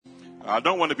I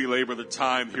don't want to belabor the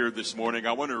time here this morning.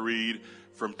 I want to read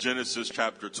from Genesis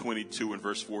chapter 22 and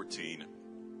verse 14.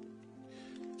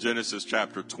 Genesis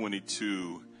chapter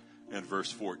 22 and verse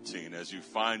 14. As you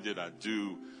find it, I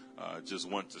do just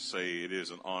want to say it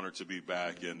is an honor to be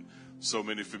back in so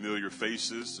many familiar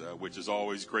faces, which is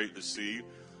always great to see,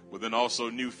 but then also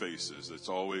new faces. It's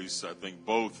always, I think,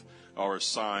 both are a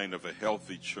sign of a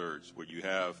healthy church where you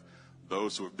have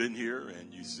those who have been here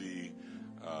and you see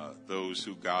those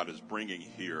who God is bringing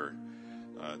here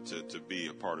to be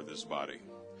a part of this body.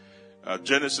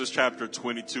 Genesis chapter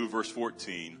 22, verse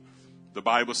 14, the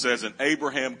Bible says, "And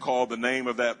Abraham called the name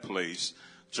of that place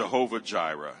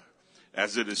Jehovah-Jireh,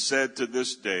 as it is said to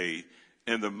this day,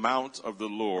 in the mount of the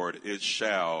Lord it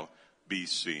shall be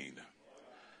seen."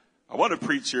 I want to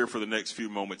preach here for the next few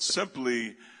moments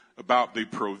simply about the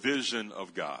provision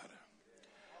of God.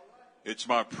 It's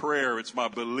my prayer, it's my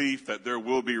belief that there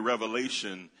will be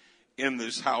revelation in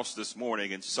this house this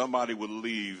morning and somebody will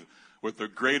leave with a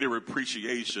greater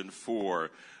appreciation for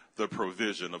the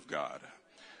provision of God.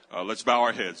 Let's bow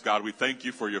our heads. God, we thank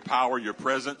you for your power, your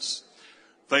presence.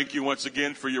 Thank you once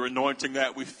again for your anointing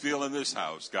that we feel in this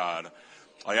house, God.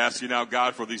 I ask you now,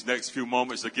 God, for these next few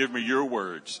moments to give me your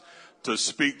words to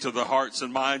speak to the hearts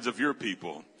and minds of your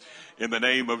people. In the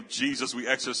name of Jesus, we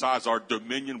exercise our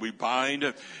dominion. We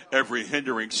bind every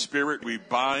hindering spirit. We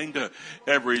bind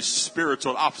every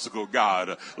spiritual obstacle,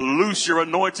 God. Loose your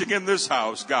anointing in this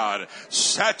house, God.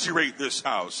 Saturate this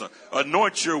house.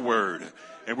 Anoint your word.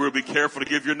 And we'll be careful to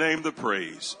give your name the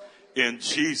praise. In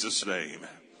Jesus' name,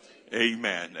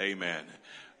 amen. Amen.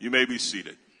 You may be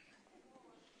seated.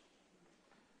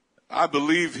 I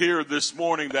believe here this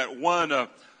morning that one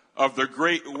of the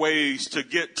great ways to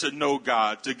get to know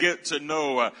God, to get to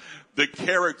know the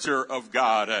character of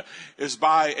God, is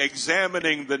by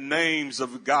examining the names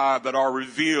of God that are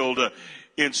revealed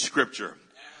in Scripture.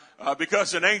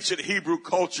 Because in ancient Hebrew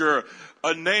culture,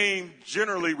 a name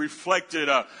generally reflected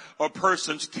a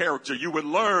person's character. You would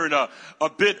learn a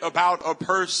bit about a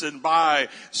person by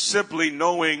simply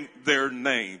knowing their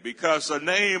name, because a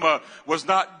name was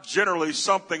not generally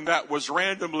something that was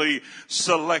randomly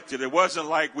selected. It wasn't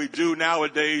like we do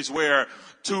nowadays where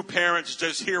two parents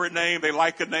just hear a name, they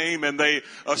like a name, and they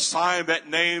assign that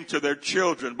name to their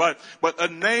children. But a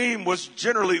name was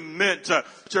generally meant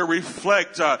to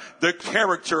reflect the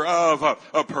character of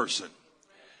a person.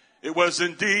 It was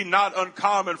indeed not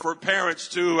uncommon for parents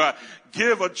to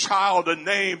give a child a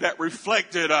name that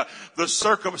reflected the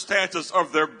circumstances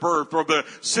of their birth or the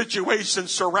situation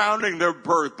surrounding their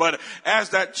birth. But as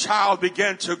that child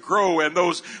began to grow and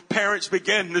those parents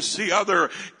began to see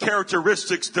other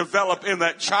characteristics develop in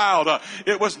that child,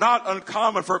 it was not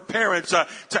uncommon for parents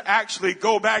to actually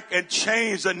go back and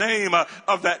change the name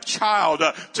of that child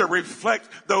to reflect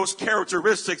those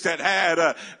characteristics that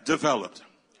had developed.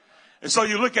 And so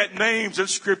you look at names in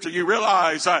Scripture, you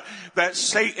realize that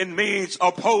Satan means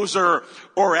opposer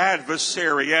or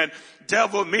adversary, and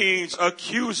devil means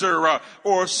accuser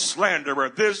or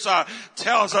slanderer. This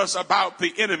tells us about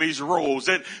the enemy's roles.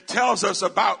 It tells us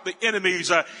about the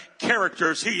enemy's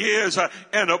characters. He is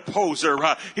an opposer.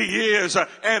 He is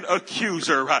an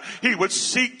accuser. He would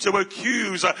seek to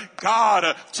accuse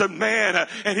God to man,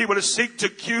 and he would seek to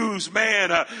accuse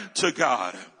man to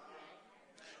God.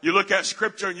 You look at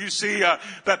Scripture and you see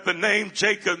that the name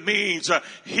Jacob means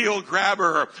heel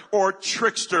grabber or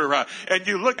trickster. And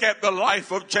you look at the life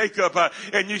of Jacob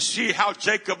and you see how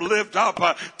Jacob lived up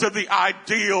to the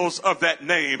ideals of that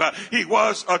name. He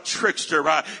was a trickster.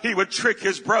 He would trick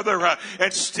his brother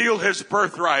and steal his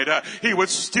birthright. He would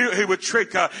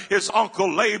trick his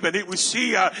uncle Laban. He would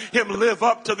see him live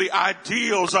up to the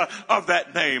ideals of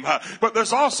that name. But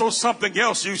there's also something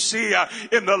else you see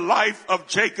in the life of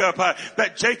Jacob,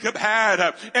 that Jacob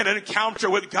had an encounter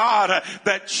with God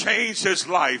that changed his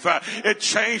life. It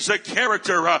changed the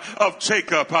character of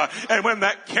Jacob. And when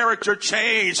that character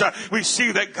changed, we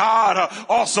see that God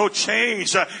also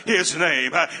changed his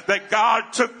name. That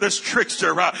God took this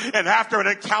trickster and after an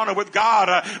encounter with God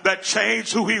that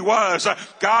changed who he was,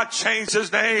 God changed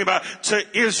his name to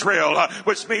Israel,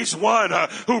 which means one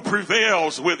who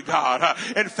prevails with God.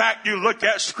 In fact, you look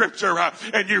at Scripture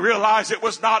and you realize it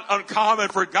was not uncommon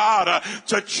for God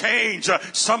to change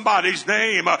somebody's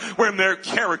name when their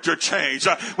character changed.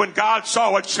 When God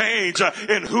saw a change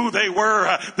in who they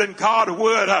were, then God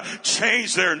would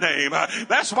change their name.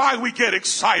 That's why we get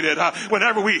excited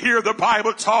whenever we hear the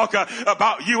Bible talk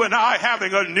about you and I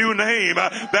having a new name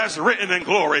that's written in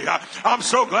glory. I'm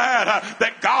so glad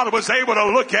that God was able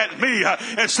to look at me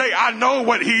and say, I know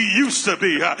what he used to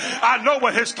be. I know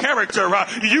what his character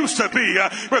used to be,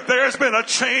 but there's been a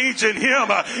change in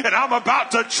him, and I'm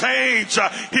about to change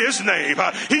his name.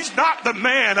 He's not the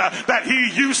man that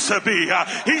he used to be.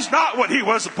 He's not what he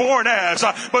was born as,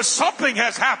 but something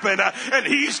has happened and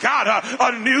he's got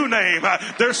a new name.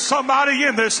 There's somebody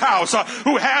in this house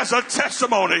who has a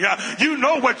testimony. You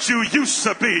know what you used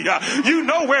to be. You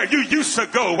know where you used to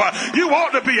go. You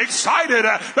ought to be excited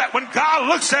that when God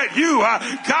looks at you,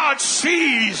 God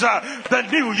sees the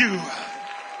new you.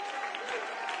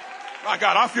 My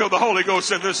God, I feel the Holy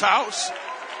Ghost in this house.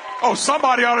 Oh,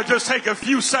 somebody ought to just take a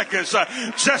few seconds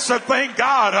just to thank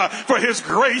God for his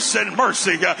grace and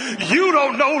mercy. You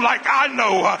don't know like I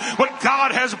know what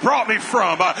God has brought me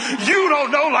from. You don't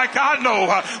know like I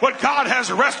know what God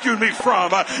has rescued me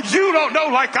from. You don't know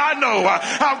like I know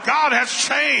how God has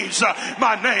changed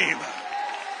my name.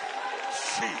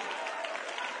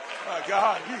 My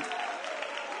God.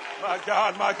 My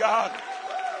God, my God,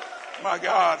 my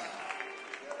God.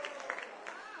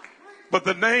 But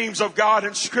the names of God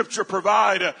in Scripture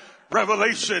provide a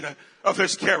revelation of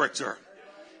his character.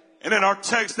 And in our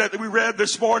text that we read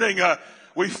this morning,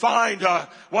 we find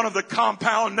one of the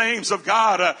compound names of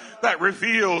God that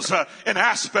reveals an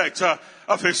aspect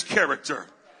of his character.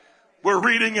 We're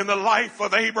reading in the life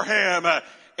of Abraham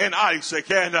and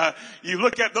Isaac. And you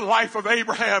look at the life of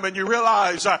Abraham and you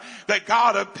realize that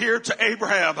God appeared to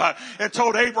Abraham and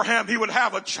told Abraham he would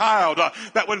have a child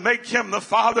that would make him the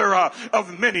father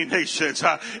of many nations.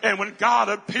 And when God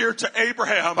appeared to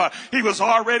Abraham, he was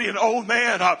already an old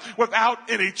man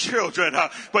without any children.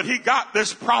 But he got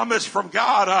this promise from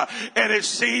God and it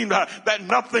seemed that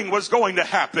nothing was going to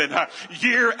happen.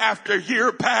 Year after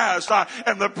year passed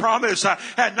and the promise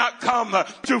had not come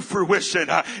to fruition.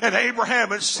 And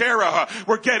Abraham and Sarah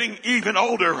were getting even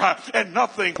older and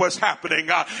nothing was happening.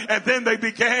 And then they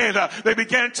began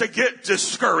to get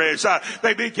discouraged.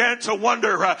 They began to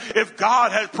wonder if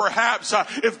God had perhaps,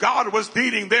 if God was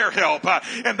needing their help.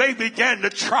 And they began to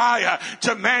try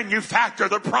to manufacture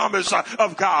the promise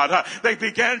of God. They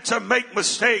began to make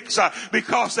mistakes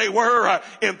because they were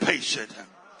impatient.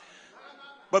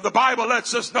 But the Bible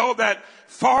lets us know that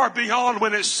far beyond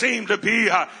when it seemed to be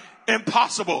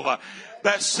impossible,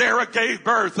 that Sarah gave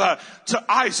birth to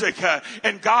Isaac,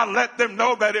 and God let them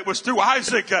know that it was through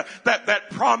Isaac that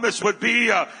promise would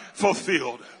be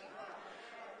fulfilled.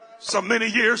 So many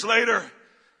years later,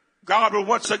 God will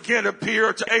once again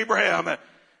appear to Abraham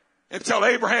and tell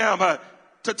Abraham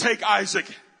to take Isaac,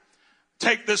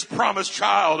 take this promised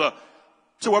child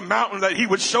to a mountain that he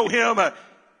would show him.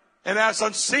 And as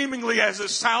unseemingly as it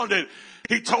sounded,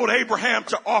 he told Abraham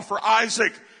to offer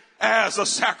Isaac as a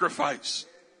sacrifice.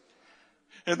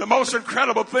 And the most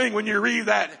incredible thing when you read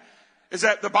that is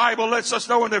that the Bible lets us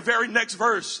know in the very next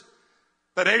verse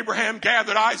that Abraham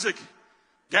gathered Isaac,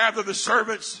 gathered the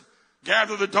servants,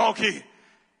 gathered the donkey,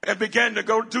 and began to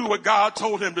go do what God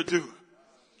told him to do.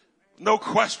 No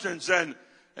questions and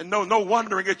no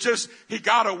wondering. It just, he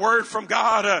got a word from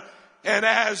God. And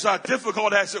as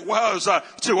difficult as it was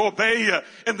to obey,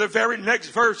 in the very next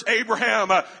verse, Abraham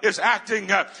is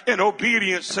acting in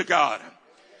obedience to God.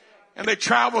 And they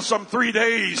traveled some 3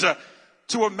 days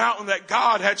to a mountain that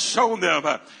God had shown them.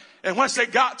 And once they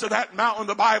got to that mountain,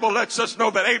 the Bible lets us know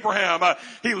that Abraham,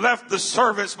 he left the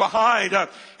servants behind,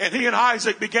 and he and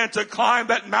Isaac began to climb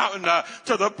that mountain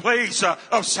to the place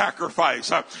of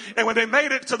sacrifice. And when they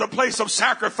made it to the place of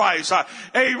sacrifice,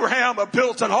 Abraham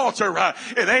built an altar,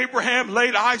 and Abraham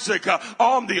laid Isaac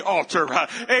on the altar.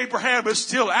 Abraham is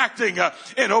still acting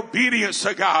in obedience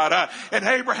to God. And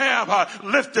Abraham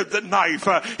lifted the knife.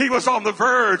 He was on the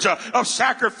verge of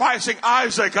sacrificing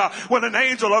Isaac when an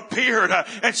angel appeared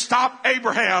and stopped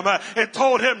Abraham and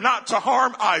told him not to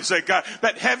harm Isaac,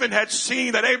 that heaven had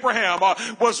seen that Abraham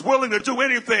was willing to do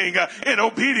anything in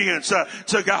obedience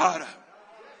to God.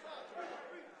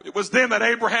 It was then that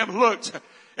Abraham looked,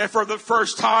 and for the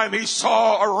first time he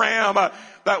saw a ram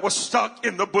that was stuck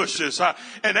in the bushes.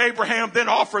 And Abraham then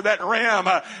offered that ram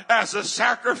as a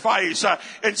sacrifice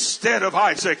instead of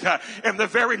Isaac. In the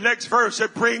very next verse,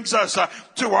 it brings us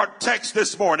to our text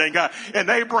this morning. And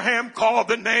Abraham called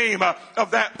the name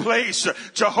of that place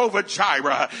Jehovah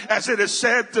Jireh. As it is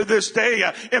said to this day,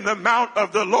 in the mount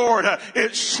of the Lord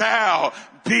it shall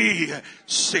be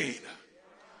seen.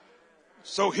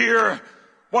 So here,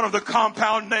 one of the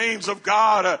compound names of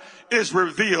God is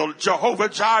revealed, Jehovah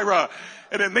Jireh,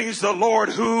 and it means the Lord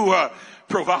who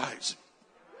provides.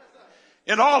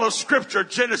 In all of Scripture,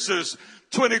 Genesis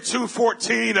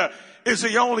 22:14 is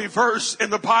the only verse in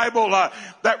the Bible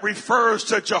that refers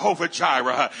to Jehovah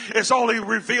Jireh. It's only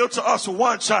revealed to us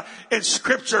once in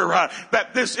Scripture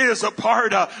that this is a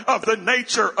part of the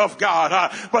nature of God.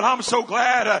 But I'm so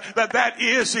glad that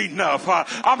is enough.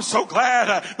 I'm so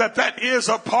glad that is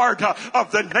a part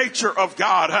of the nature of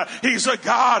God. He's a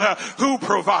God who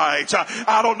provides.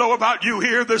 I don't know about you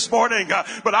here this morning,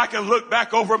 but I can look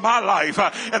back over my life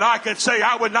and I can say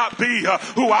I would not be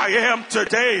who I am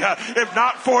today if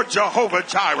not for Jehovah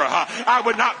Jireh. I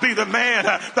would not be the man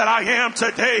that I am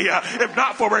today if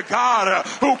not for a God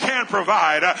who can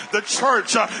provide. The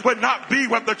church would not be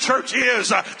what the church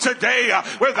is today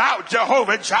without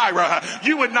Jehovah Jireh.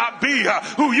 You would not be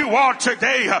who you are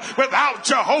today without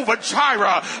Jehovah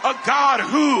Jireh, a God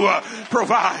who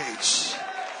provides.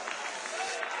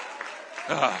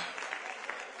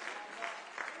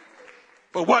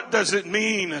 But what does it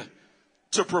mean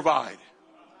to provide?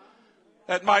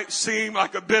 That might seem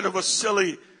like a bit of a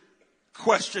silly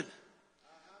question,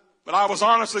 but I was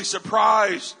honestly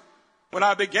surprised when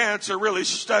I began to really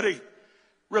study,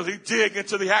 really dig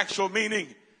into the actual meaning,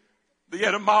 the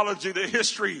etymology, the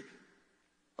history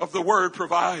of the word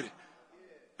provide.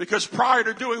 Because prior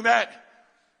to doing that,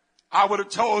 I would have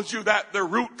told you that the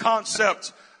root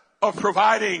concept of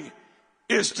providing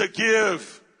is to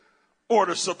give or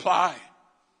to supply.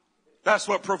 That's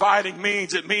what providing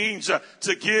means. It means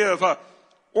to give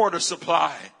or to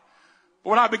supply.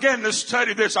 When I began to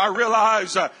study this, I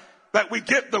realized that we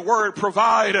get the word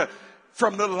provide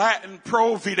from the Latin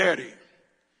providere.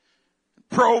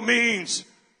 Pro means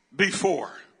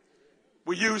before.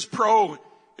 We use pro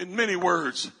in many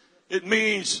words. It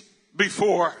means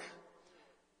before.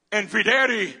 And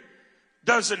videre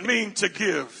doesn't mean to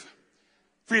give.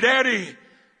 Videre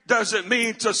doesn't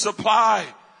mean to supply,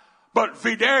 but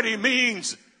videre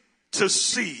means to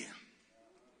see.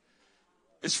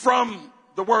 It's from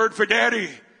the word videre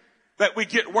that we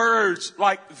get words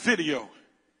like video.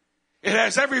 It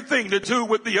has everything to do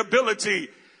with the ability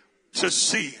to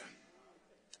see.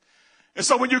 And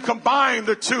so when you combine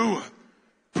the two,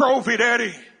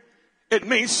 providere, it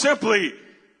means simply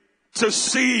to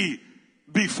see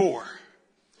before.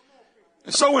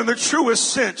 And so in the truest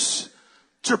sense,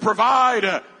 to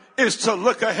provide is to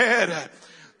look ahead,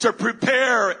 to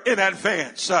prepare in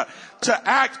advance, to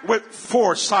act with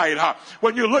foresight.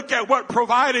 When you look at what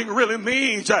providing really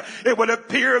means, it would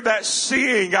appear that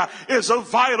seeing is a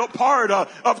vital part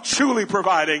of truly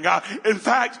providing. In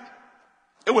fact,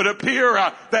 it would appear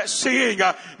that seeing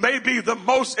may be the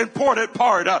most important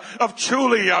part of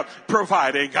truly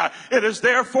providing. It is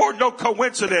therefore no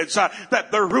coincidence that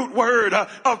the root word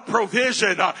of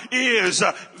provision is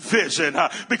vision.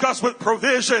 Because with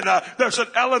provision, there's an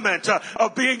element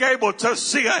of being able to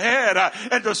see ahead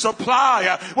and to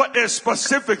supply what is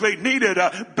specifically needed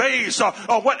based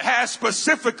on what has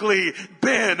specifically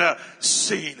been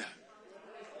seen.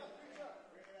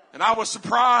 And I was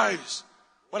surprised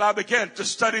when I began to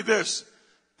study this.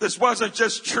 This wasn't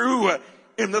just true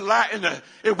in the Latin.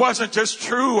 It wasn't just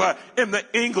true in the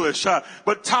English.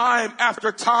 But time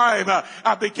after time,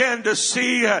 I began to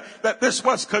see that this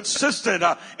was consistent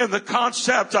in the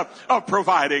concept of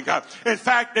providing. In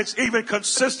fact, it's even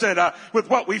consistent with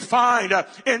what we find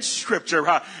in Scripture.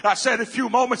 I said a few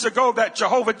moments ago that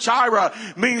Jehovah Jireh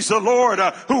means the Lord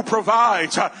who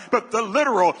provides. But the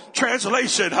literal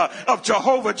translation of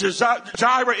Jehovah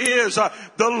Jireh is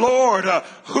the Lord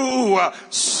who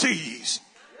sees.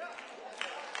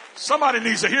 Somebody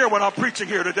needs to hear what I'm preaching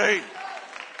here today.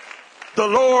 The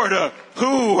Lord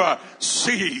who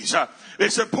sees.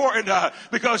 It's important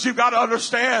because you've got to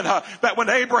understand that when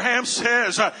Abraham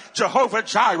says Jehovah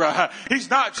Jireh, he's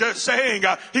not just saying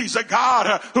he's a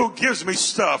God who gives me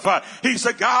stuff. He's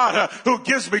a God who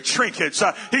gives me trinkets.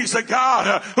 He's a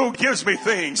God who gives me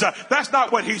things. That's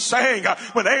not what he's saying.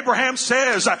 When Abraham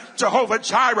says Jehovah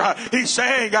Jireh, he's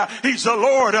saying he's the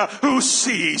Lord who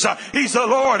sees. He's the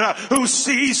Lord who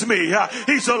sees me.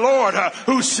 He's the Lord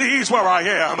who sees where I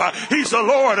am. He's the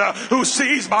Lord who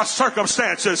sees my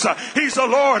circumstances. He's the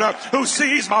Lord who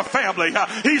sees my family.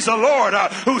 He's the Lord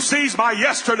who sees my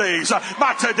yesterdays,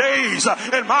 my todays,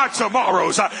 and my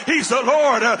tomorrows. He's the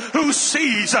Lord who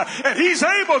sees, and he's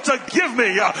able to give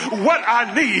me what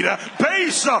I need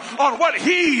based on what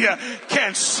he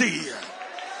can see.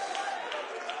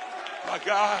 My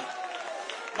God.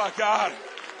 My God.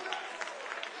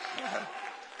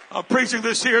 I'm preaching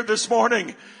this here this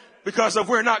morning because if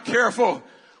we're not careful,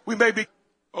 we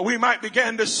might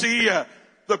begin to see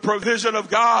the provision of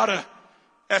God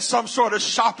as some sort of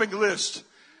shopping list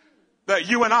that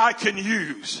you and I can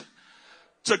use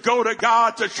to go to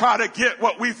God to try to get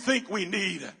what we think we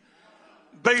need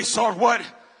based on what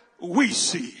we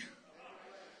see.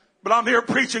 But I'm here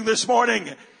preaching this morning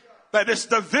that it's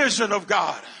the vision of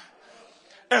God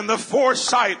and the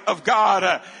foresight of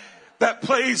God that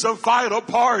plays a vital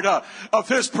part of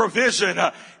His provision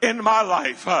in my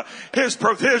life, His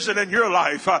provision in your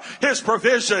life, His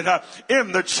provision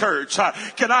in the church.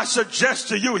 Can I suggest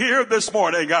to you here this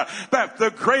morning that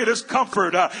the greatest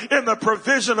comfort in the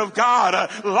provision of God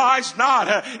lies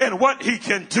not in what He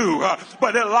can do,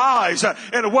 but it lies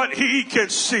in what He can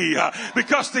see.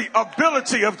 Because the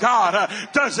ability of God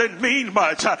doesn't mean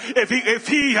much if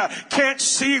He can't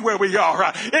see where we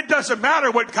are. It doesn't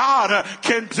matter what God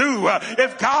can do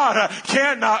if God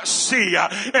cannot see.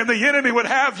 And the enemy would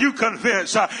have you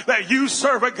convinced that you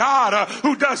serve a God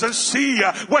who doesn't see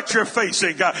what you're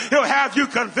facing. He'll have you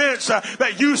convinced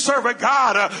that you serve a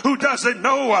God who doesn't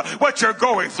know what you're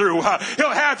going through. He'll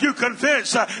have you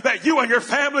convinced that you and your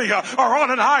family are on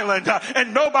an island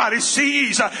and nobody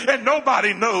sees and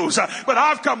nobody knows. But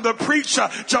I've come to preach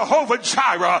Jehovah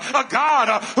Jireh, a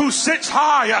God who sits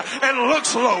high and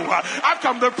looks low. I've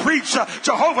come to preach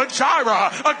Jehovah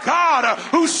Jireh, a God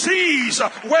who sees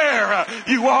where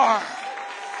you are.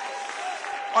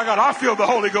 My God, I feel the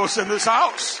Holy Ghost in this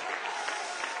house.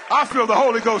 I feel the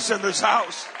Holy Ghost in this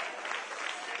house.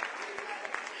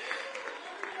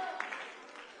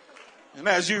 And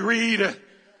as you read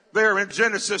there in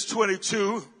Genesis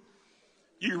 22,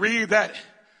 you read that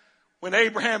when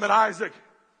Abraham and Isaac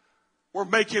were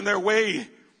making their way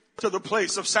to the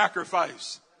place of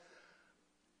sacrifice,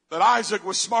 that Isaac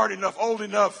was smart enough, old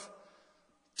enough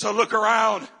to look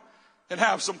around and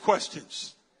have some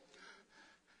questions.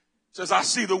 It says, I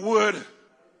see the wood.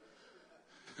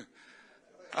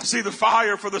 I see the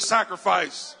fire for the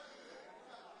sacrifice.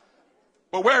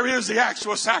 But where is the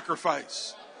actual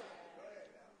sacrifice?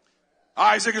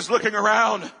 Isaac is looking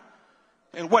around,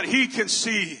 and what he can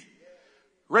see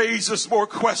raises more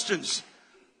questions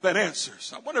than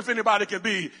answers. I wonder if anybody can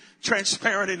be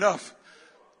transparent enough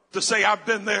to say, I've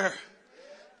been there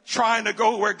trying to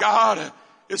go where God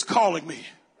is calling me,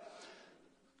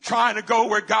 trying to go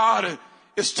where God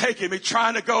is taking me,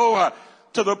 trying to go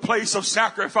to the place of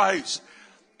sacrifice.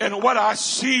 And what I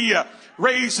see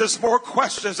raises more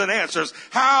questions than answers.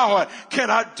 How can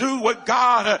I do what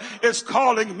God is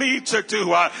calling me to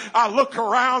do? I look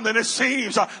around and it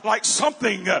seems like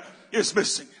something is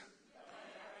missing.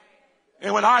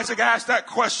 And when Isaac asked that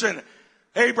question,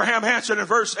 Abraham answered in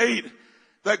verse 8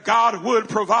 that God would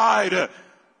provide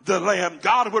the lamb.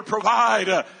 God would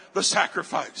provide the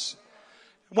sacrifice.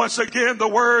 Once again, the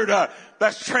word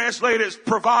that's translated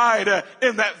provide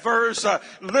in that verse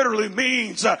literally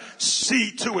means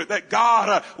see to it, that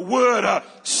God would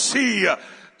see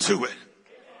to it.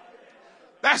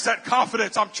 That's that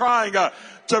confidence I'm trying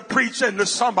to preach into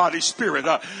somebody's spirit.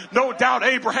 No doubt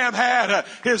Abraham had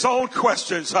his own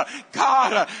questions.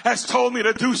 God has told me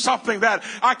to do something that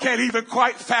I can't even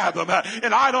quite fathom.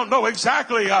 And I don't know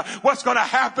exactly what's going to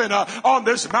happen on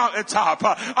this mountaintop.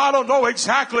 I don't know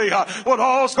exactly what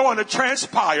all's going to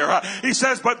transpire. He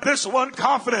says, but this one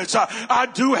confidence I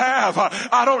do have.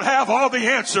 I don't have all the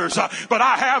answers, but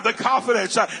I have the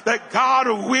confidence that God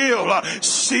will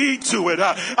see to it.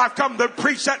 I've come to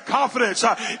preach that confidence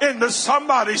into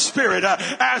somebody's spirit.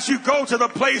 As you go to the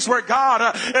place where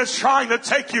God is trying to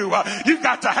take you, you've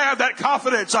got to have that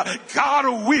confidence.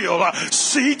 God will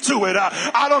see to it.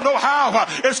 I don't know how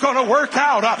it's going to work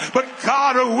out, but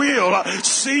God will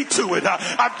see to it.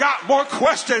 I've got more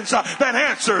questions than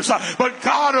answers, but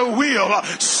God will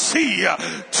see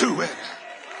to it.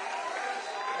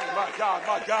 Oh my God,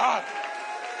 my God.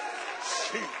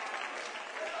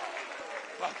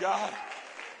 My God.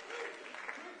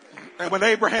 And when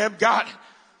Abraham got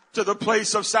to the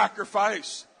place of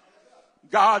sacrifice,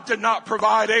 God did not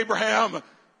provide Abraham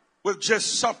with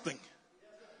just something.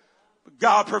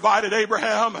 God provided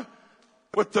Abraham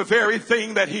with the very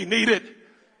thing that he needed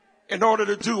in order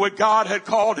to do what God had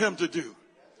called him to do.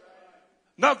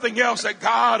 Nothing else that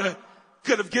God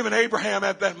could have given Abraham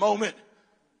at that moment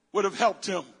would have helped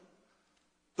him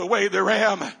the way the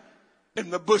ram in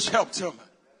the bush helped him.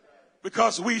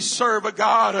 Because we serve a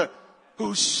God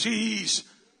who sees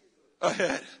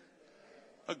ahead.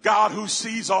 A God who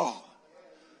sees all.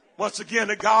 Once again,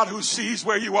 a God who sees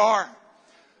where you are,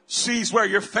 sees where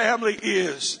your family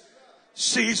is,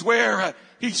 sees where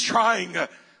He's trying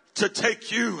to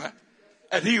take you,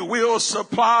 and He will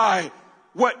supply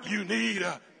what you need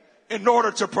in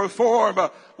order to perform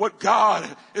what God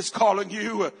is calling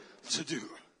you to do.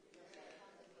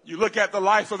 You look at the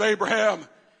life of Abraham,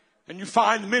 and you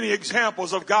find many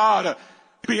examples of God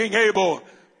being able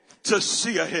to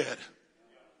see ahead.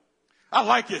 I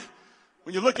like it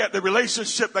when you look at the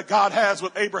relationship that God has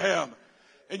with Abraham,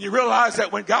 and you realize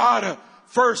that when God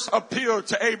first appeared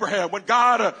to Abraham, when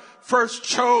God first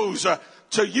chose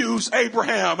to use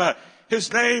Abraham,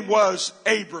 his name was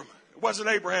Abram. It wasn't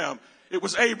Abraham. It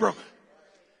was Abram.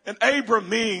 And Abram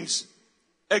means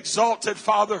exalted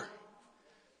father.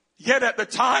 Yet at the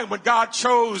time when God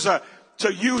chose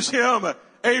to use him,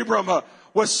 Abram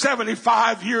was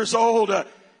 75 years old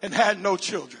and had no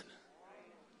children.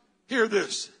 Hear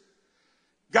this.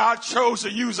 God chose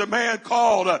to use a man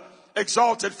called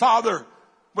exalted father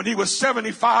when he was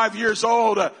 75 years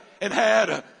old and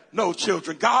had no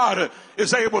children. God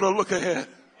is able to look ahead.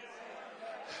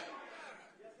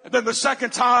 And then the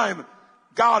second time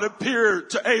God appeared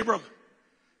to Abram,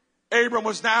 Abram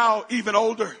was now even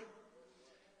older.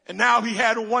 And now he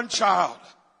had one child.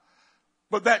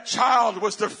 But that child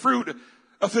was the fruit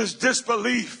of his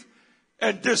disbelief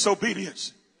and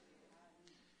disobedience.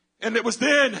 And it was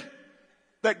then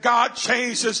that God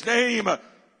changed his name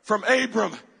from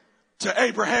Abram to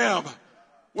Abraham,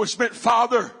 which meant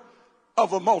father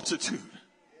of a multitude.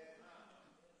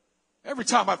 Every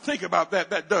time I think about that,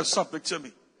 that does something to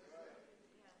me.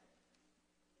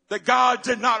 That God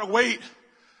did not wait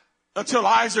until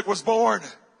Isaac was born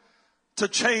to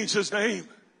change his name.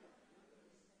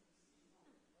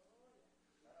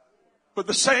 But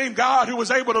the same God who was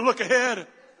able to look ahead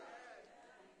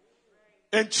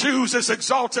and choose this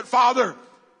exalted father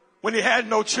when he had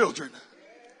no children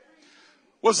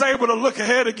was able to look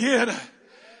ahead again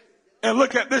and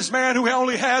look at this man who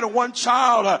only had one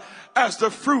child as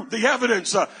the fruit, the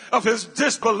evidence of his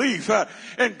disbelief.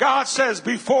 And God says,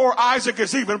 before Isaac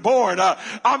is even born,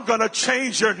 I'm going to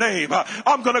change your name.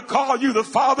 I'm going to call you the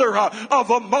father of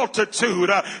a multitude,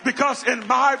 because in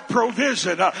my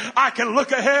provision, I can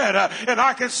look ahead and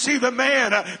I can see the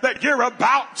man that you're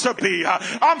about to be.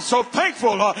 I'm so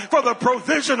thankful for the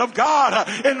provision of God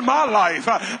in my life.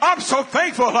 I'm so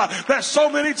thankful that so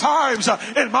many times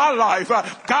in my life,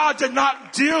 God did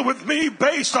not deal with me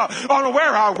based on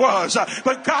where I was.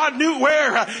 But God knew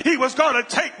where he was going to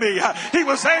take me. He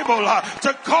was able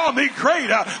to call me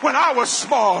great when I was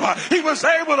small. He was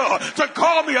able to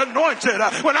call me anointed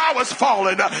when I was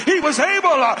fallen. He was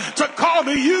able to call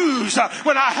me used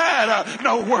when I had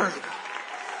no word.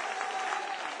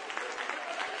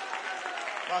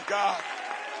 My God.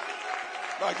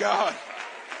 My God.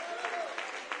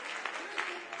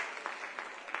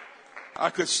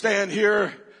 I could stand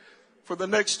here for the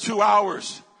next 2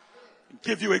 hours and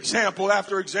give you example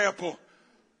after example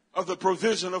of the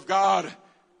provision of God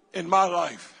in my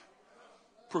life.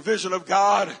 Provision of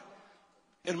God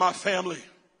in my family.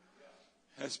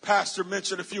 As Pastor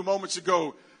mentioned a few moments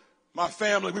ago, my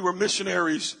family, we were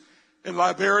missionaries in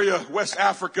Liberia, West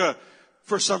Africa,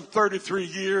 for some 33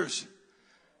 years.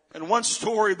 And one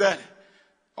story that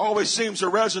always seems to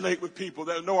resonate with people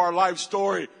that know our life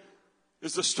story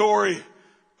is the story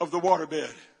of the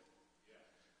waterbed.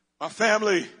 My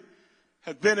family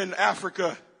had been in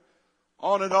Africa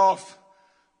on and off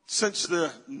since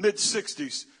the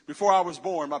mid-60s. Before I was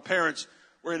born, my parents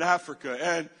were in Africa.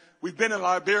 And we've been in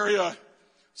Liberia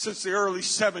since the early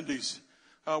 70s.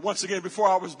 Once again, before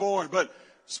I was born. But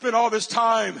spent all this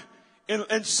time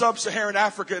in sub-Saharan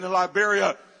Africa and in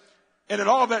Liberia. And in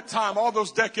all that time, all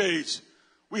those decades,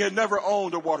 we had never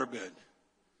owned a waterbed.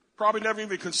 Probably never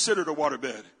even considered a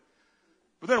waterbed.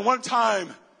 But then one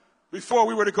time, before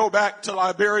we were to go back to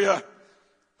Liberia,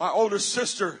 my older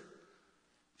sister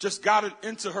just got it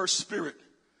into her spirit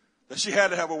that she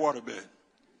had to have a waterbed.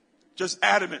 Just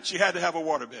adamant she had to have a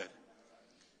waterbed.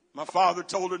 My father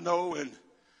told her no, and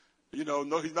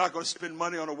no, he's not going to spend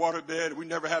money on a waterbed. We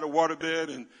never had a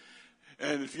waterbed, and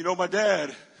if you know my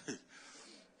dad,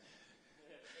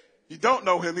 you don't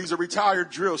know him. He's a retired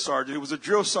drill sergeant. He was a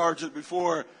drill sergeant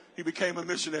before he became a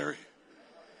missionary.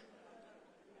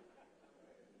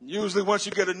 Usually once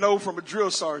you get a no from a drill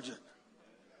sergeant,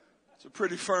 it's a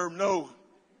pretty firm no.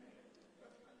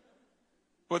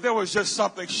 But there was just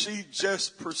something, she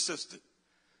just persisted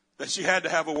that she had to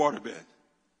have a waterbed.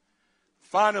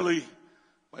 Finally,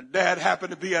 my dad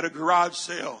happened to be at a garage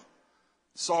sale,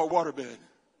 saw a waterbed,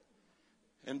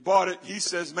 and bought it, he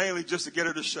says, mainly just to get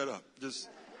her to shut up, just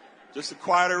to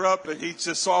quiet her up. And he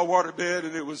just saw a waterbed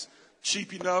and it was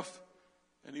cheap enough,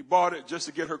 and he bought it just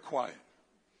to get her quiet.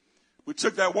 We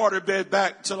took that waterbed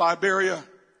back to Liberia,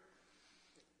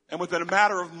 and within a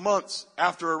matter of months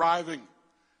after arriving,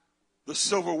 the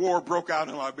Civil War broke out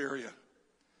in Liberia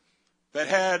that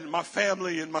had my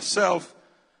family and myself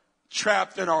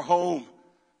trapped in our home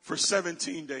for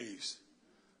 17 days.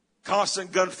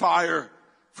 Constant gunfire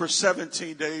for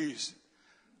 17 days.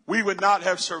 We would not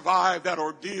have survived that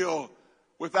ordeal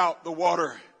without the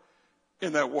water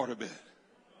in that waterbed.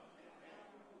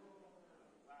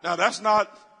 Now, that's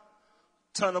not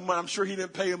ton of money. I'm sure he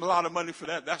didn't pay him a lot of money for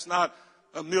that. That's not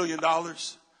 $1 million.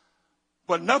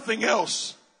 But nothing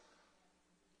else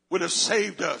would have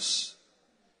saved us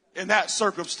in that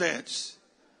circumstance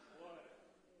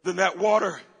than that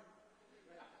water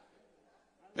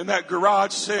in that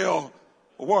garage sale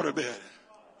waterbed.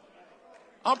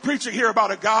 I'm preaching here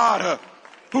about a God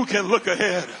who can look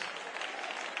ahead,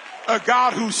 a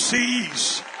God who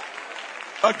sees,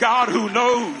 a God who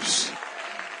knows,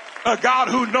 a God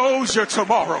who knows your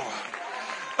tomorrow,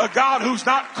 a God who's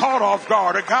not caught off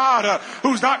guard, a God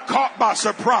who's not caught by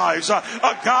surprise, a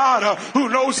God who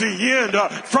knows the end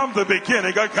from the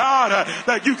beginning, a God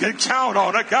that you can count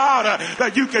on, a God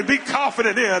that you can be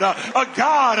confident in, a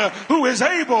God who is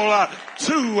able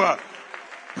to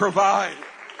provide.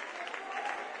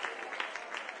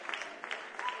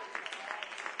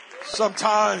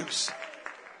 Sometimes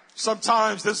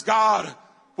this God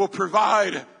will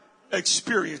provide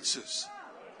experiences.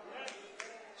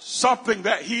 Something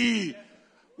that he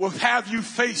will have you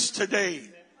face today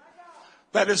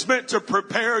that is meant to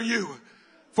prepare you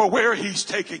for where he's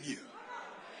taking you.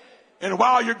 And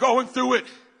while you're going through it,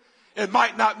 it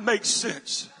might not make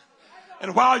sense.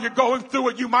 And while you're going through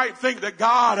it, you might think that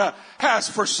God has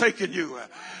forsaken you.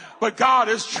 But God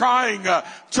is trying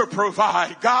to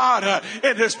provide. God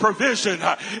in his provision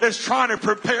is trying to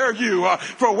prepare you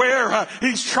for where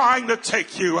he's trying to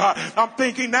take you. I'm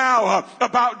thinking now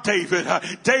about David.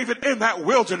 David in that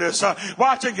wilderness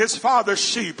watching his father's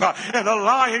sheep, and a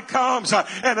lion comes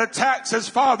and attacks his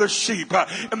father's sheep.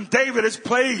 And David is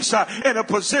placed in a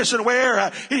position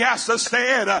where he has to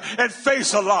stand and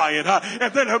face a lion.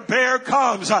 And then a bear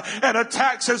comes and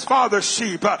attacks his father's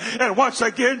sheep. And once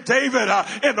again, David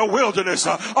in the wilderness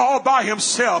all by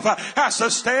himself has to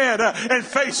stand and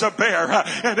face a bear.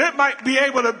 And it might be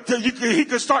able to, he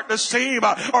could start to seem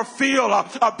or feel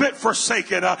a bit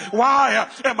forsaken. Why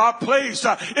am I placed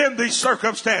in these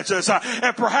circumstances?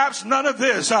 And perhaps none of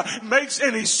this makes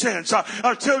any sense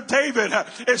until David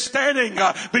is standing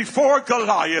before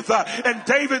Goliath. And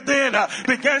David then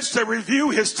begins to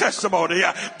review his testimony.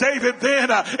 David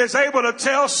then is able to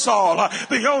tell Saul,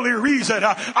 the only reason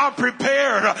I'm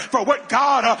prepared for what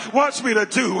God wants me to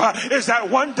do is that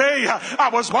one day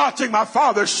I was watching my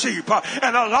father's sheep,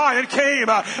 and a lion came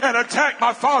and attacked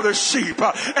my father's sheep,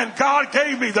 and God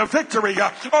gave me the victory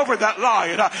over that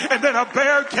lion. And then a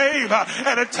bear came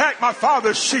and attacked my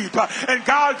father's sheep, and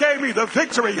God gave me the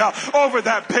victory over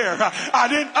that bear. I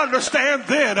didn't understand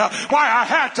then why I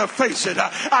had to face it.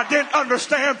 I didn't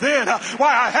understand then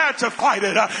why I had to fight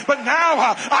it. But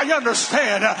now I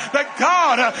understand that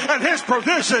God and his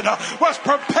provision was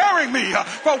preparing me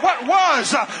for what was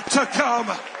to come.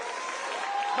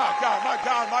 My God, my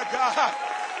God, my God.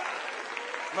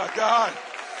 My God.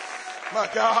 My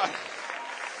God.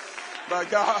 My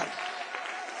God.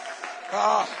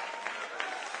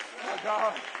 My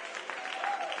God.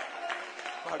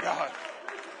 My God.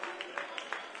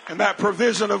 And that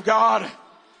provision of God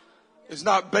is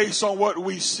not based on what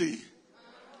we see.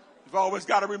 You've always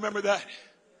got to remember that.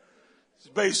 It's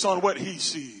based on what he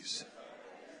sees.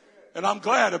 And I'm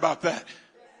glad about that.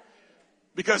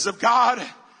 Because if God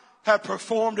had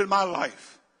performed in my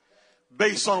life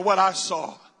based on what I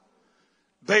saw,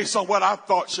 based on what I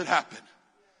thought should happen,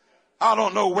 I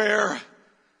don't know where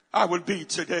I would be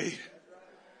today.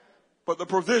 But the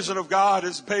provision of God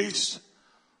is based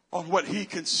on what he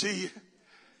can see,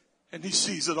 and he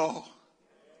sees it all.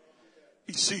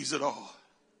 He sees it all.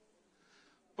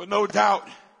 But no doubt,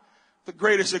 the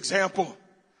greatest example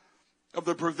of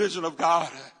the provision of God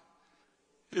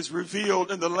is revealed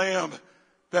in the Lamb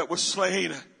that was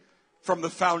slain from the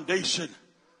foundation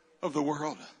of the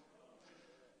world.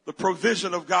 The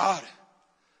provision of God,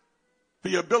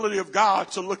 the ability of God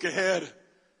to look ahead,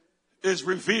 is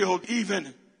revealed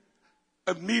even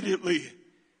immediately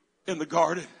in the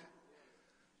garden.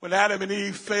 When Adam and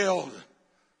Eve failed,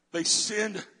 they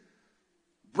sinned,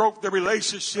 broke the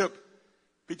relationship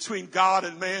between God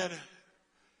and man.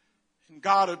 And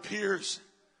God appears,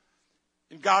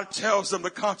 and God tells them the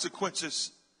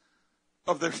consequences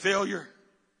of their failure.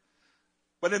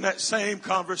 But in that same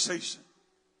conversation,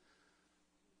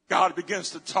 God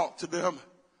begins to talk to them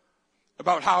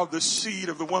about how the seed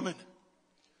of the woman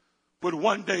would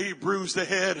one day bruise the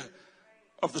head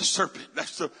of the serpent.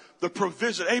 That's the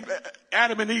provision.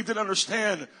 Adam and Eve didn't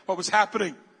understand what was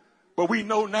happening, but we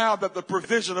know now that the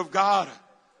provision of God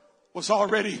was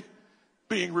already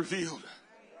being revealed.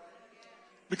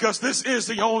 Because this is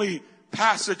the only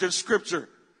passage in Scripture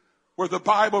where the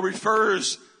Bible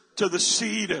refers to the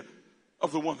seed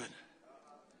of the woman.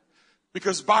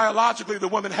 Because biologically the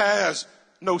woman has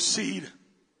no seed.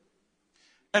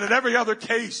 And in every other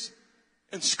case,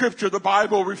 In Scripture, the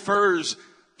Bible refers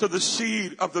to the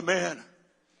seed of the man.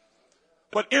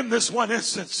 But in this one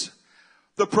instance,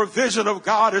 the provision of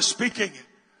God is speaking.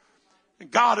 And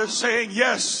God is saying,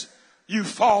 yes, you've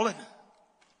fallen.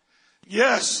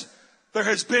 Yes, there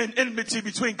has been enmity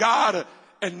between God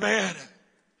and man.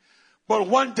 But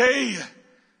one day,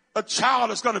 a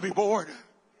child is going to be born.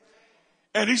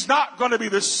 And he's not going to be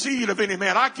the seed of any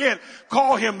man. I can't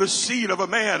call him the seed of a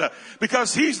man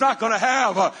because he's not going to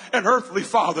have an earthly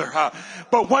father.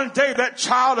 But one day that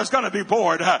child is going to be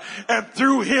born, and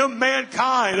through him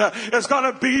mankind is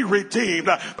going to be redeemed.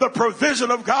 The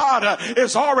provision of God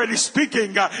is already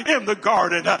speaking in the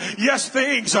garden. Yes,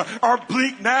 things are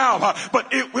bleak now,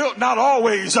 but it will not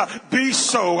always be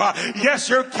so. Yes,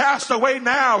 you're cast away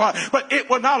now, but it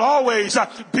will not always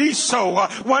be so.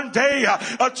 One day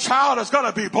a child is going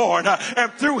to be born,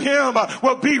 and through him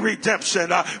will be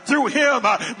redemption. Through him,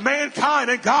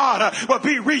 mankind and God will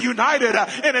be reunited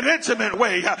in an intimate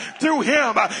way. Through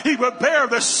him, he will bear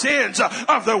the sins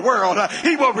of the world.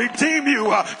 He will redeem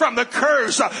you from the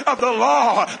curse of the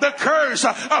law, the curse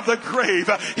of the grave.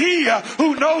 He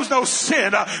who knows no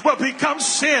sin will become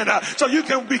sin, so you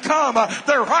can become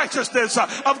the righteousness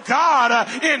of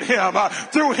God in him.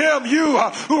 Through him, you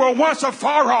who were once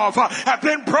afar off have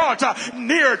been brought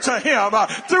near to him.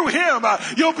 Through him,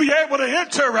 you'll be able to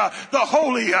enter the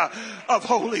Holy of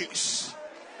Holies.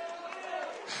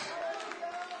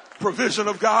 Provision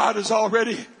of God is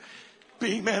already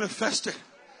being manifested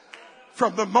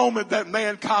from the moment that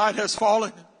mankind has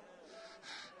fallen.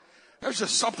 There's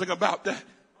just something about that.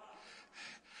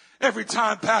 Every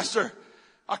time, Pastor,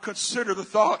 I consider the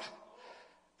thought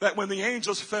that when the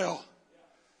angels fell,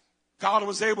 God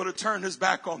was able to turn his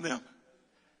back on them,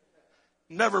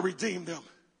 never redeem them.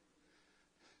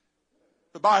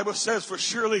 The Bible says, for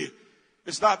surely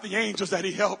it's not the angels that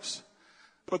he helps,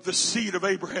 but the seed of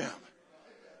Abraham.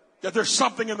 That there's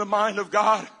something in the mind of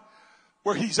God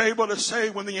where he's able to say,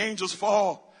 when the angels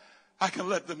fall, I can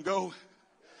let them go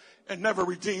and never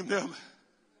redeem them.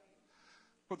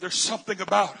 But there's something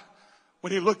about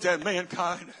when he looked at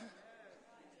mankind,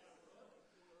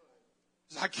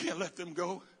 I can't let them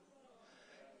go.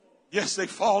 Yes, they've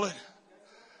fallen,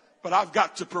 but I've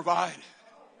got to provide.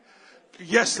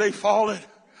 Yes, they've fallen,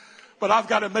 but I've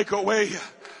got to make a way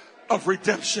of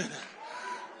redemption.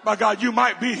 My God, you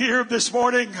might be here this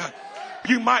morning.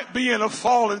 You might be in a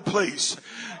fallen place.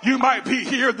 You might be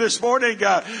here this morning.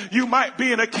 You might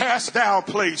be in a cast down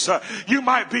place. You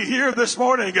might be here this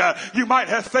morning. You might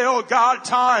have failed God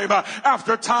time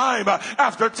after time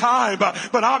after time.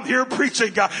 But I'm here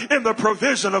preaching in the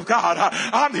provision of God.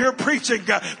 I'm here preaching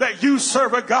that you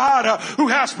serve a God who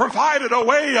has provided a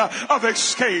way of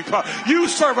escape. You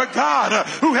serve a God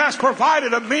who has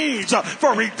provided a means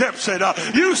for redemption.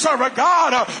 You serve a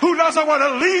God who doesn't want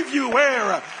to leave you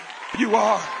where you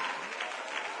are.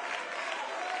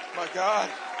 My God.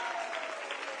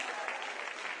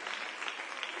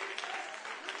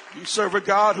 You serve a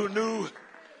God who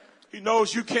he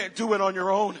knows you can't do it on your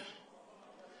own.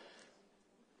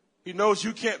 He knows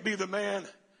you can't be the man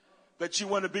that you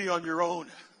want to be on your own.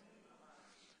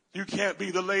 You can't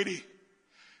be the lady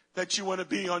that you want to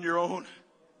be on your own.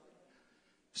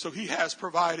 So he has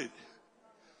provided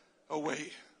a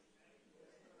way.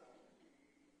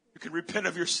 You can repent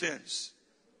of your sins.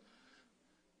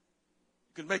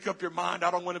 You can make up your mind, I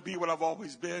don't want to be what I've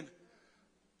always been.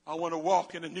 I want to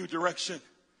walk in a new direction.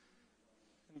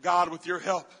 And God, with your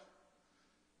help,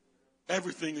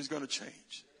 everything is going to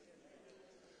change.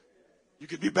 You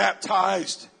can be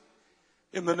baptized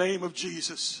in the name of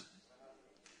Jesus,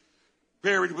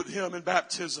 buried with him in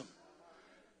baptism.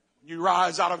 When you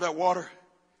rise out of that water,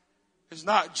 it's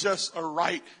not just a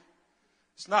rite.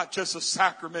 It's not just a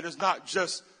sacrament. It's not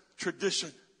just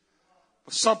tradition.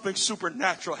 But something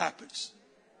supernatural happens.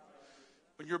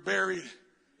 When you're buried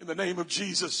in the name of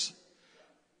Jesus,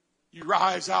 you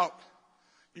rise out.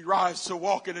 You rise to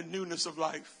walk in a newness of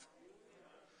life.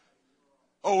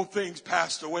 Old things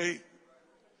passed away.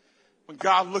 When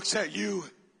God looks at you,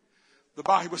 the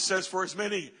Bible says, for as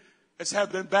many as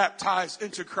have been baptized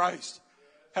into Christ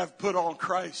have put on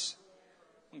Christ.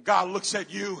 When God looks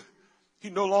at you,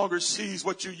 he no longer sees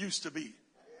what you used to be.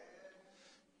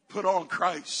 Put on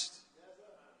Christ.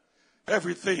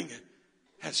 Everything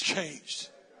has changed.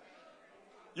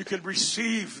 You can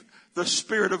receive the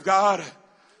Spirit of God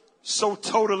so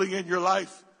totally in your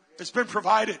life. It's been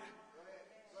provided.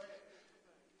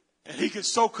 And he can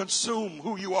so consume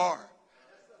who you are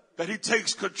that he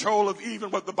takes control of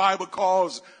even what the Bible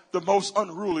calls the most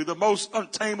unruly, the most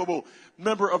untamable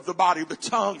member of the body, the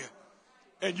tongue.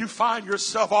 And you find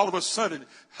yourself all of a sudden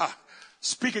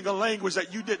speaking a language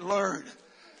that you didn't learn.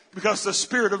 because the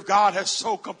Spirit of God has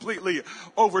so completely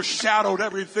overshadowed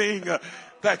everything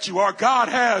that you are. God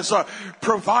has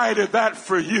provided that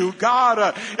for you.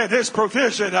 God in His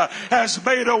provision has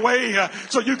made a way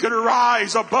so you can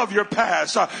rise above your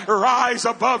past, rise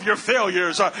above your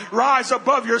failures, rise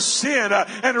above your sin,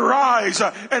 and rise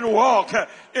and walk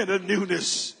in the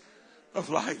newness of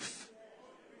life.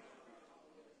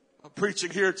 I'm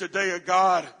preaching here today a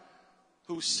God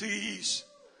who sees,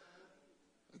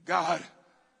 a God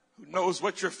who knows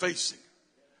what you're facing,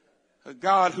 a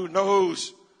God who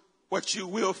knows what you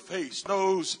will face,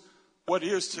 knows what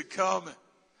is to come,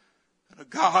 and a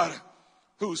God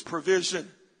whose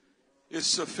provision is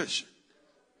sufficient.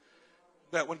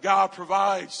 That when God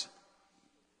provides,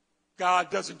 God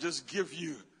doesn't just give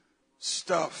you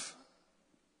stuff,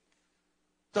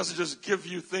 doesn't just give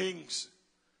you things.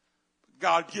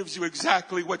 God gives you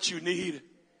exactly what you need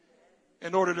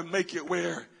in order to make it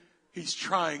where He's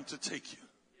trying to take you.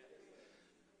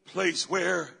 Place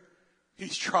where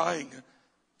He's trying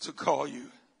to call you.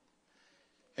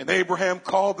 And Abraham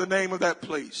called the name of that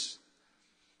place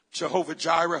Jehovah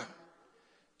Jireh,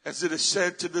 as it is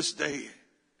said to this day,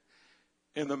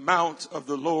 in the mount of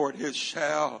the Lord it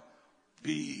shall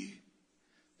be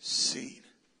seen.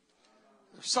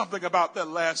 There's something about that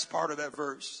last part of that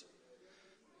verse.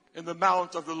 In the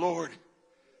mount of the Lord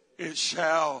it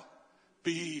shall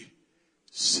be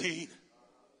seen.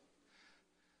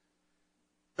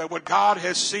 That what God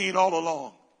has seen all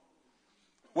along,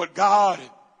 what God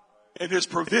in His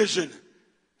provision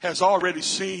has already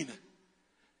seen,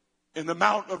 in the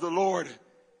mount of the Lord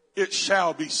it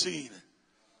shall be seen.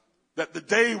 That the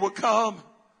day will come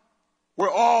where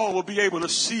all will be able to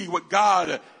see what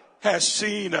God has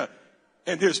seen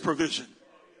in His provision.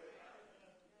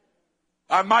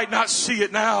 I might not see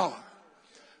it now,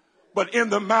 but in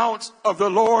the mount of the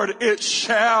Lord it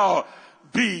shall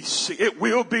be, it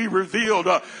will be revealed.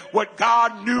 What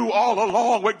God knew all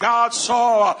along, what God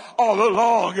saw all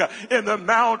along, in the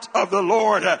mount of the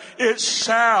Lord it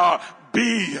shall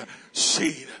be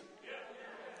seen.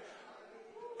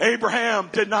 Abraham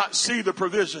did not see the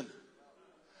provision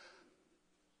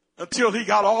until he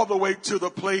got all the way to the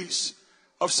place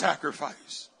of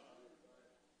sacrifice.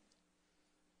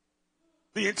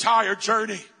 The entire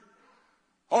journey,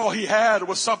 all he had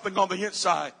was something on the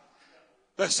inside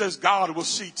that says God will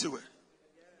see to it.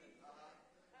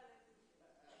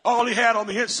 All he had on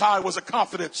the inside was a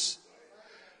confidence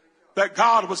that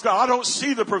God was God. I don't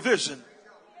see the provision.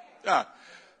 I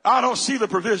don't see the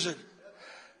provision.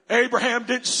 Abraham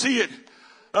didn't see it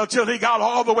until he got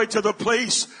all the way to the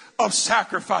place of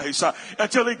sacrifice,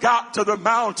 until he got to the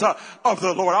mount of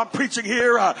the Lord. I'm preaching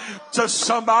here to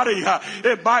somebody.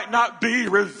 It might not be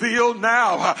revealed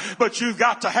now, but you've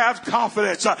got to have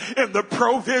confidence in the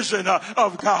provision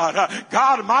of God.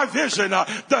 God, my vision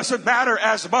doesn't matter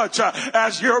as much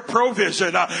as your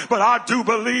provision, but I do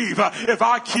believe if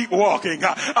I keep walking,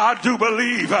 I do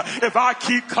believe if I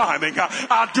keep climbing,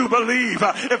 I do believe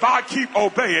if I keep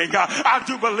obeying, I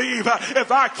do believe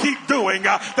if I keep doing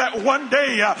that, one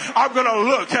day I'm going to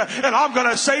look and I'm going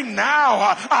to say,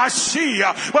 now I see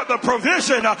what the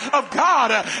provision of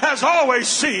God has always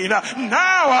seen.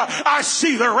 Now I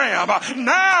see the ram.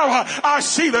 Now I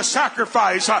see the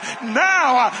sacrifice.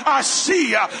 Now I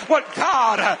see what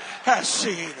God has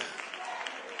seen.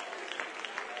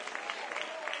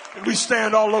 And we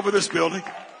stand all over this building.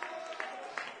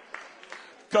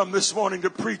 Come this morning to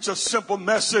preach a simple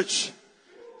message.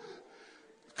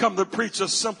 Come to preach a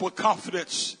simple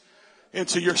confidence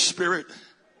into your spirit.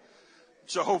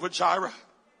 Jehovah Jireh.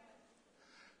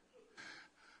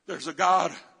 There's a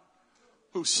God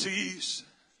who sees.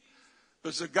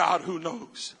 There's a God who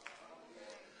knows.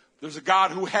 There's a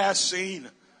God who has seen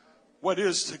what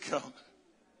is to come.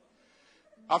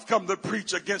 I've come to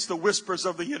preach against the whispers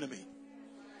of the enemy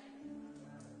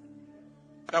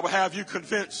that will have you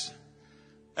convinced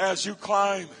as you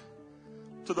climb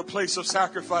to the place of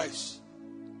sacrifice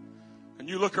and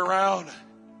you look around,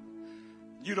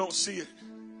 you don't see it.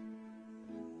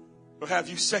 It'll have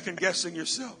you second guessing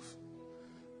yourself,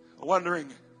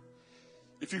 wondering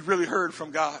if you've really heard from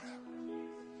God,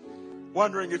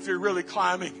 wondering if you're really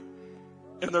climbing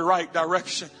in the right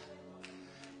direction.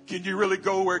 Can you really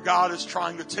go where God is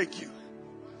trying to take you?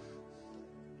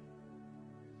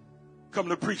 Come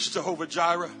to preach Jehovah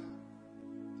Jireh.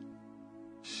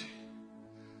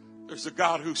 There's a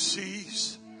God who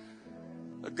sees,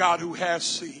 a God who has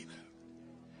seen.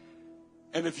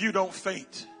 And if you don't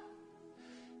faint,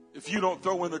 if you don't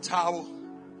throw in the towel,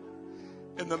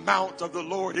 in the mount of the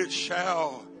Lord it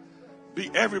shall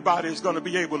be. Everybody is going to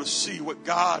be able to see what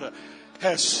God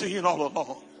has seen all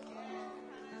along.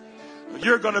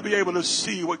 you're going to be able to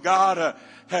see what God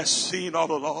has seen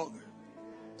all along.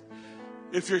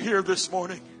 If you're here this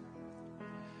morning,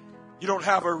 you don't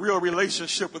have a real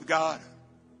relationship with God,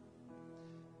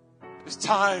 it's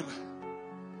time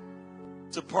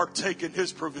to partake in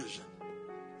His provision.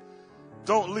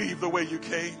 Don't leave the way you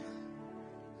came.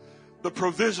 The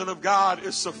provision of God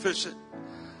is sufficient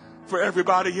for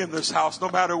everybody in this house, no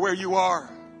matter where you are,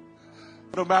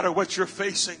 no matter what you're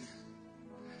facing.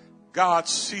 God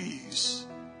sees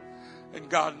and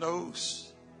God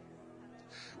knows.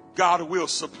 God will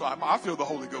supply. I feel the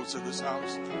Holy Ghost in this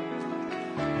house.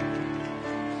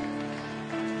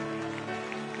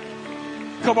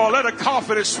 Come on, let a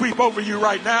confidence sweep over you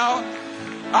right now.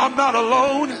 I'm not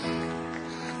alone.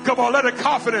 Come on, let a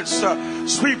confidence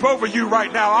sweep over you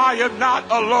right now. I am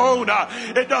not alone.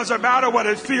 It doesn't matter what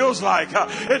it feels like.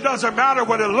 It doesn't matter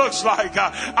what it looks like.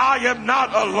 I am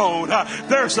not alone.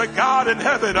 There's a God in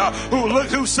heaven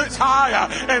who sits high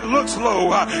and looks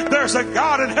low. There's a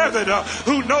God in heaven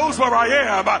who knows where I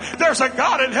am. There's a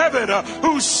God in heaven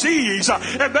who sees.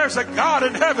 And there's a God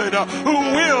in heaven who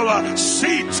will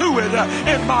see to it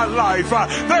in my life.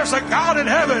 There's a God in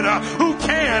heaven who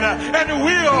can and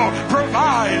will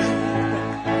provide. See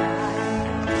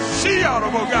out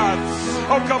of God.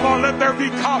 Oh, come on, let there be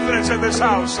confidence in this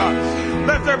house.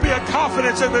 Let there be a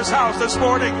confidence in this house this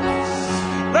morning.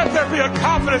 Let there be a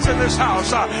confidence in this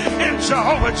house in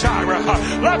Jehovah Jireh.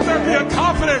 Let there be a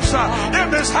confidence in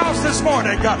this house this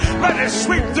morning. Let it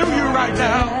sweep through you right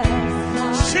now.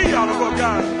 See out of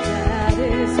God.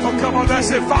 Oh, come on,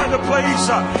 that's it. Find a place.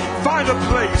 Find a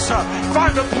place.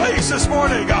 Find a place this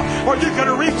morning where you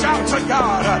can reach out to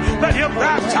God. Let Him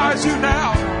baptize you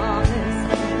now.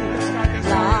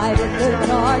 Light in the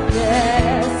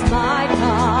darkness, my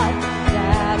God,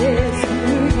 that is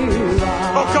who you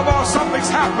are. Oh, come on, something's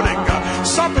happening.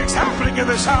 Something's happening in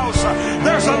this house.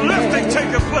 There's a lifting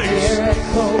taking place.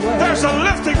 There's a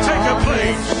lifting taking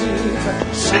place.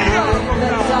 See out of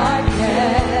the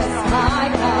darkness,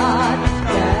 my God,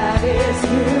 that is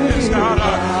who you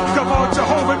are. Come on,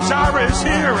 Jehovah Jireh is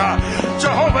here.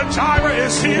 Jehovah Jireh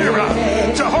is here.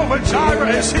 Jehovah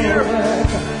Jireh is here.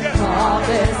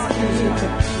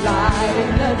 Light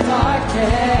in the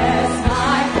darkness,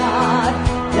 my God,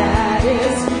 that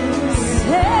is who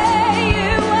say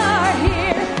you are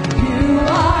here. You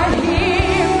are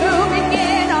here, moving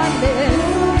in our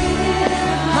midst.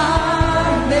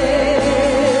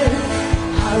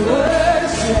 I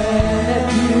worship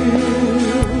you.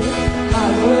 I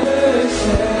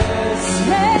worship.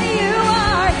 Say you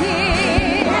are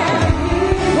here,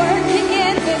 working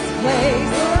in this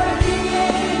place.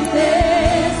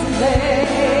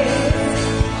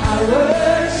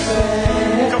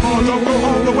 Come on, don't go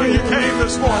home the way you came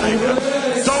this morning.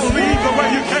 Don't leave the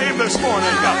way you came this morning.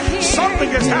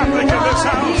 Something is happening in this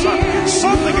house.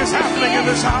 Something is happening in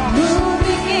this house.